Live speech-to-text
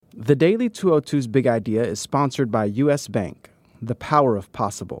The Daily 202's Big Idea is sponsored by U.S. Bank, the power of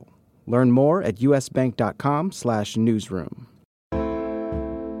possible. Learn more at usbank.com/newsroom.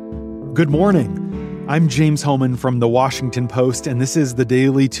 Good morning. I'm James Hohmann from The Washington Post, and this is the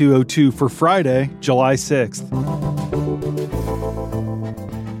Daily 202 for Friday, July 6th.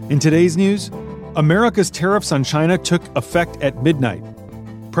 In today's news, America's tariffs on China took effect at midnight.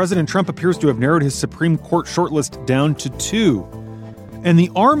 President Trump appears to have narrowed his Supreme Court shortlist down to 2. And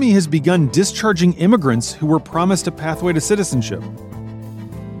the Army has begun discharging immigrants who were promised a pathway to citizenship.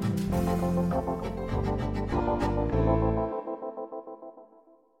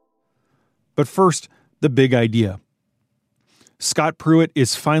 But first, the big idea. Scott Pruitt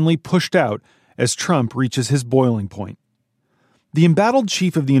is finally pushed out as Trump reaches his boiling point. The embattled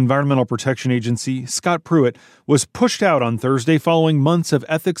chief of the Environmental Protection Agency, Scott Pruitt, was pushed out on Thursday following months of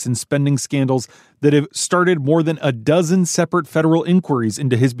ethics and spending scandals that have started more than a dozen separate federal inquiries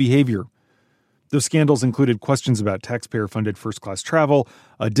into his behavior. Those scandals included questions about taxpayer-funded first-class travel,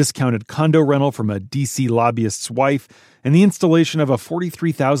 a discounted condo rental from a D.C. lobbyist's wife, and the installation of a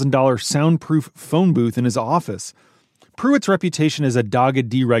 $43,000 soundproof phone booth in his office. Pruitt's reputation as a dogged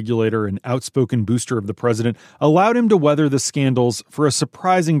deregulator and outspoken booster of the president allowed him to weather the scandals for a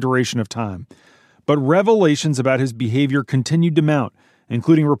surprising duration of time. But revelations about his behavior continued to mount,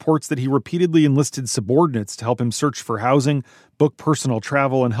 including reports that he repeatedly enlisted subordinates to help him search for housing, book personal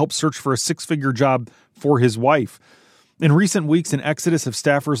travel, and help search for a six-figure job for his wife. In recent weeks, an exodus of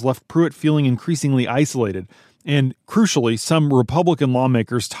staffers left Pruitt feeling increasingly isolated, and crucially, some Republican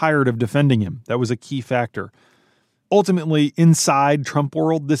lawmakers tired of defending him. That was a key factor. Ultimately, inside Trump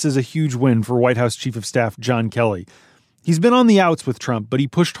world, this is a huge win for White House Chief of Staff John Kelly. He's been on the outs with Trump, but he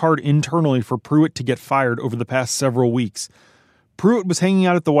pushed hard internally for Pruitt to get fired over the past several weeks. Pruitt was hanging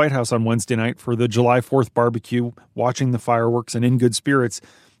out at the White House on Wednesday night for the July 4th barbecue, watching the fireworks and in good spirits.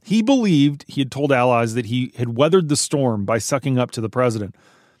 He believed he had told allies that he had weathered the storm by sucking up to the president.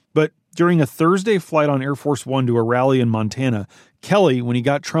 But during a Thursday flight on Air Force One to a rally in Montana, Kelly, when he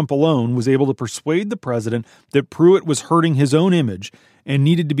got Trump alone, was able to persuade the president that Pruitt was hurting his own image and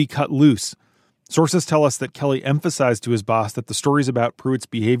needed to be cut loose. Sources tell us that Kelly emphasized to his boss that the stories about Pruitt's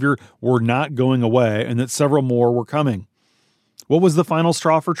behavior were not going away and that several more were coming. What was the final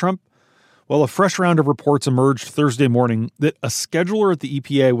straw for Trump? Well, a fresh round of reports emerged Thursday morning that a scheduler at the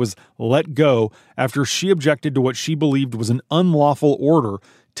EPA was let go after she objected to what she believed was an unlawful order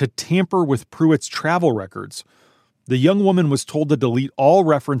to tamper with Pruitt's travel records. The young woman was told to delete all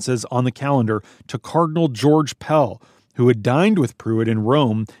references on the calendar to Cardinal George Pell, who had dined with Pruitt in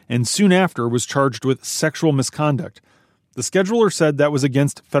Rome and soon after was charged with sexual misconduct. The scheduler said that was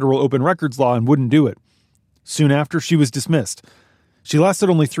against federal open records law and wouldn't do it. Soon after, she was dismissed. She lasted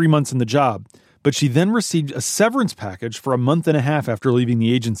only 3 months in the job, but she then received a severance package for a month and a half after leaving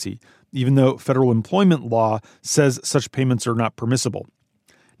the agency, even though federal employment law says such payments are not permissible.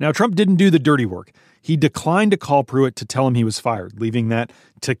 Now, Trump didn't do the dirty work. He declined to call Pruitt to tell him he was fired, leaving that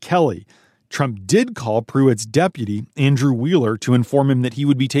to Kelly. Trump did call Pruitt's deputy, Andrew Wheeler, to inform him that he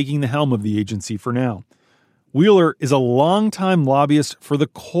would be taking the helm of the agency for now. Wheeler is a longtime lobbyist for the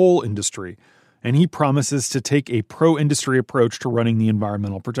coal industry, and he promises to take a pro-industry approach to running the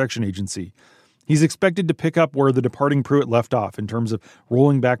Environmental Protection Agency. He's expected to pick up where the departing Pruitt left off in terms of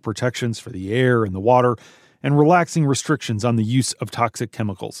rolling back protections for the air and the water and relaxing restrictions on the use of toxic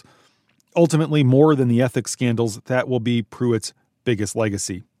chemicals. Ultimately, more than the ethics scandals, that will be Pruitt's biggest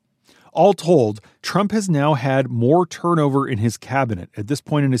legacy. All told, Trump has now had more turnover in his cabinet at this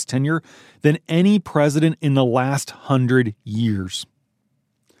point in his tenure than any president in the last 100 years.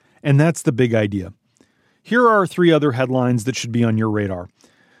 And that's the big idea. Here are 3 other headlines that should be on your radar.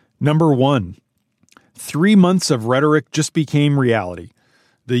 Number 1, 3 months of rhetoric just became reality.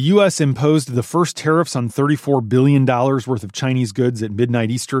 The U.S. imposed the first tariffs on $34 billion worth of Chinese goods at midnight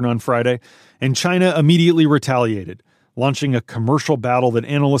Eastern on Friday, and China immediately retaliated, launching a commercial battle that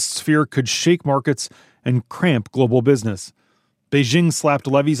analysts fear could shake markets and cramp global business. Beijing slapped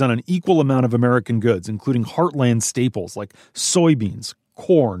levies on an equal amount of American goods, including heartland staples like soybeans,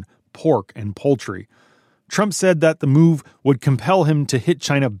 corn, pork, and poultry. Trump said that the move would compel him to hit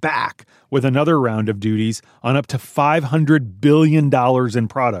China back with another round of duties on up to $500 billion in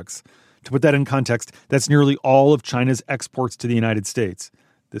products. To put that in context, that's nearly all of China's exports to the United States.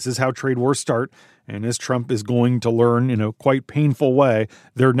 This is how trade wars start, and as Trump is going to learn in a quite painful way,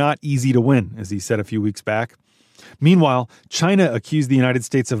 they're not easy to win, as he said a few weeks back. Meanwhile, China accused the United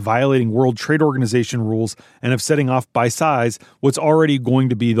States of violating World Trade Organization rules and of setting off by size what's already going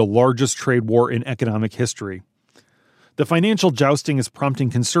to be the largest trade war in economic history. The financial jousting is prompting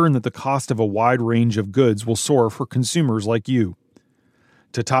concern that the cost of a wide range of goods will soar for consumers like you.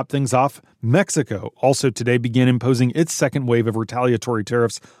 To top things off, Mexico also today began imposing its second wave of retaliatory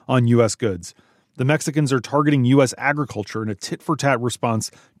tariffs on U.S. goods. The Mexicans are targeting U.S. agriculture in a tit-for-tat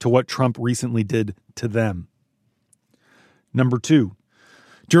response to what Trump recently did to them. Number 2.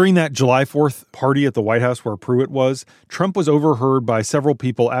 During that July 4th party at the White House where Pruitt was, Trump was overheard by several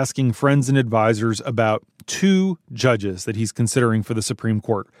people asking friends and advisors about 2 judges that he's considering for the Supreme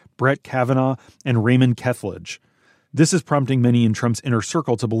Court, Brett Kavanaugh and Raymond Kethledge. This is prompting many in Trump's inner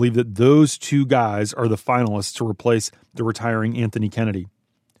circle to believe that those 2 guys are the finalists to replace the retiring Anthony Kennedy.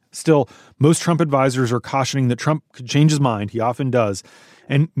 Still, most Trump advisors are cautioning that Trump could change his mind, he often does,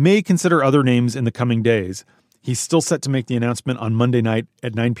 and may consider other names in the coming days. He's still set to make the announcement on Monday night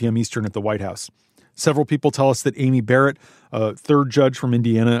at 9 p.m. Eastern at the White House. Several people tell us that Amy Barrett, a 3rd judge from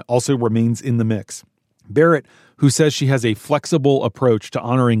Indiana, also remains in the mix. Barrett, who says she has a flexible approach to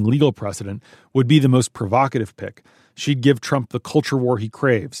honoring legal precedent, would be the most provocative pick. She'd give Trump the culture war he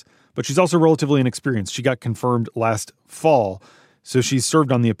craves. But she's also relatively inexperienced. She got confirmed last fall, so she's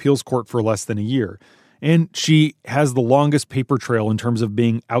served on the appeals court for less than a year. And she has the longest paper trail in terms of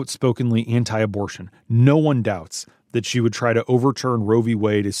being outspokenly anti-abortion. No one doubts that she would try to overturn Roe v.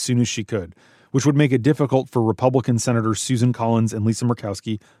 Wade as soon as she could, which would make it difficult for Republican Senators Susan Collins and Lisa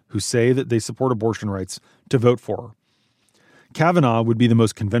Murkowski, who say that they support abortion rights, to vote for her. Kavanaugh would be the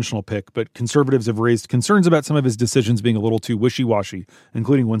most conventional pick, but conservatives have raised concerns about some of his decisions being a little too wishy-washy,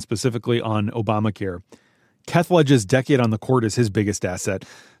 including one specifically on Obamacare. Kethledge's decade on the court is his biggest asset,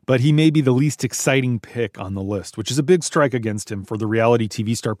 but he may be the least exciting pick on the list, which is a big strike against him for the reality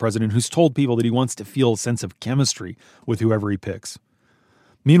TV star president who's told people that he wants to feel a sense of chemistry with whoever he picks.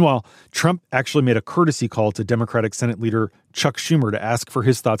 Meanwhile, Trump actually made a courtesy call to Democratic Senate leader Chuck Schumer to ask for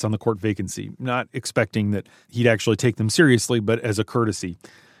his thoughts on the court vacancy, not expecting that he'd actually take them seriously, but as a courtesy.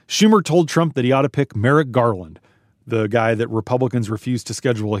 Schumer told Trump that he ought to pick Merrick Garland, the guy that Republicans refused to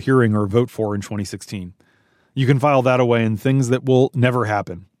schedule a hearing or vote for in 2016. You can file that away in things that will never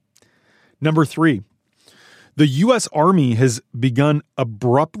happen. Number 3, the U.S. Army has begun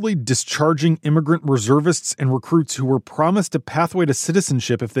abruptly discharging immigrant reservists and recruits who were promised a pathway to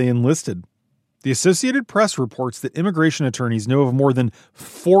citizenship if they enlisted. The Associated Press reports that immigration attorneys know of more than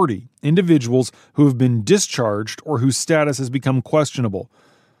 40 individuals who have been discharged or whose status has become questionable.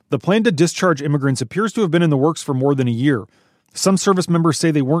 The plan to discharge immigrants appears to have been in the works for more than a year. Some service members say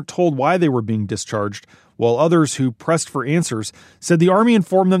they weren't told why they were being discharged, while others who pressed for answers said the Army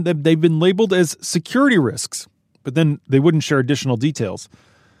informed them that they've been labeled as security risks, but then they wouldn't share additional details.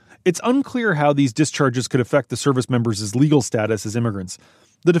 It's unclear how these discharges could affect the service members' legal status as immigrants.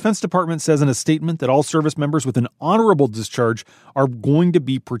 The Defense Department says in a statement that all service members with an honorable discharge are going to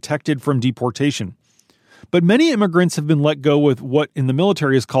be protected from deportation. But many immigrants have been let go with what in the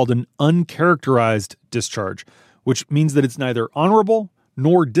military is called an uncharacterized discharge, which means that it's neither honorable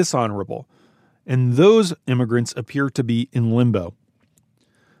nor dishonorable. And those immigrants appear to be in limbo.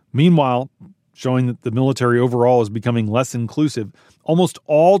 Meanwhile, showing that the military overall is becoming less inclusive, almost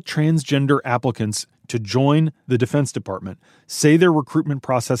all transgender applicants to join the Defense Department say their recruitment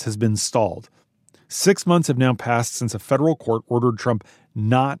process has been stalled. 6 months have now passed since a federal court ordered Trump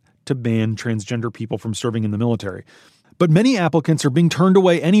not to ban transgender people from serving in the military. But many applicants are being turned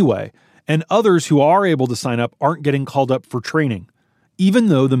away anyway, and others who are able to sign up aren't getting called up for training, even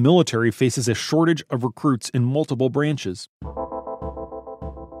though the military faces a shortage of recruits in multiple branches.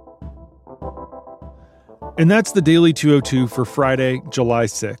 And that's the Daily 202 for Friday, July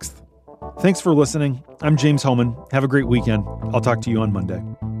 6th. Thanks for listening. I'm James Hohmann. Have a great weekend. I'll talk to you on Monday.